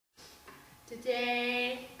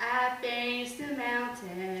Today I faced a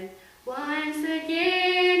mountain. Once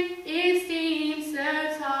again it seemed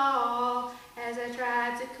so tall. As I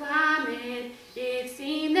tried to climb it, it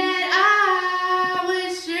seemed that I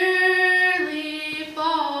would surely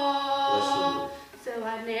fall. So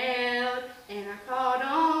I knelt and I called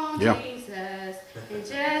on Jesus. And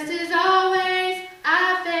just as always,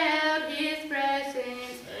 I felt His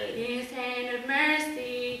presence. His hand of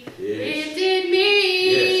mercy lifted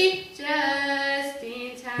me just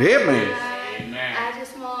in time. Amen. I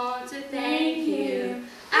just want to thank Him.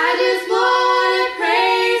 I just want to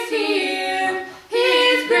praise Him.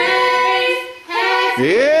 His grace has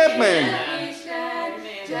been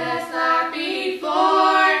sufficient, just like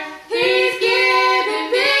before. He's given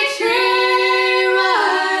victory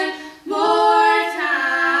one more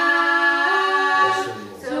time.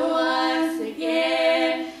 So once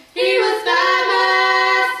again, He was by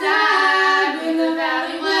my side when the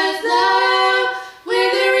valley was low, when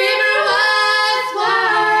the river was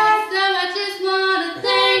wide. So I just want to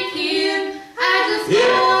thank Him. I just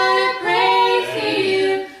want to praise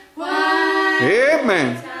Him one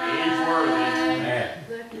time.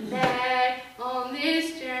 Looking back on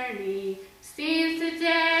this journey since the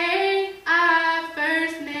day I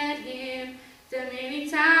first met Him, so many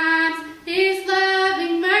times His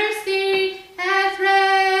loving mercy has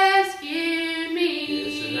rescued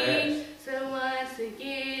me. So once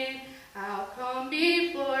again, I'll come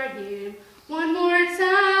before Him. One more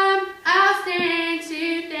time, I'll stand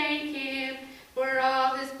to thank Him for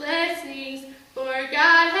all His blessings, for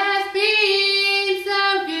God has been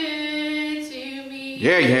so good to me.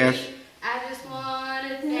 Yeah, He has. I just want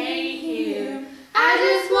to thank Him. I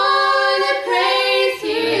just want to praise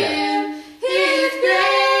Him. His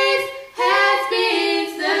grace has been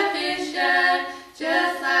sufficient,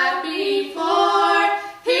 just like before.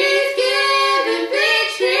 He's given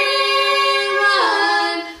victory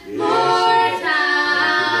one more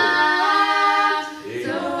time.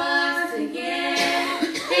 So once again,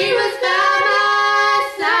 He was by my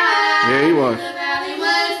side. Yeah, He was.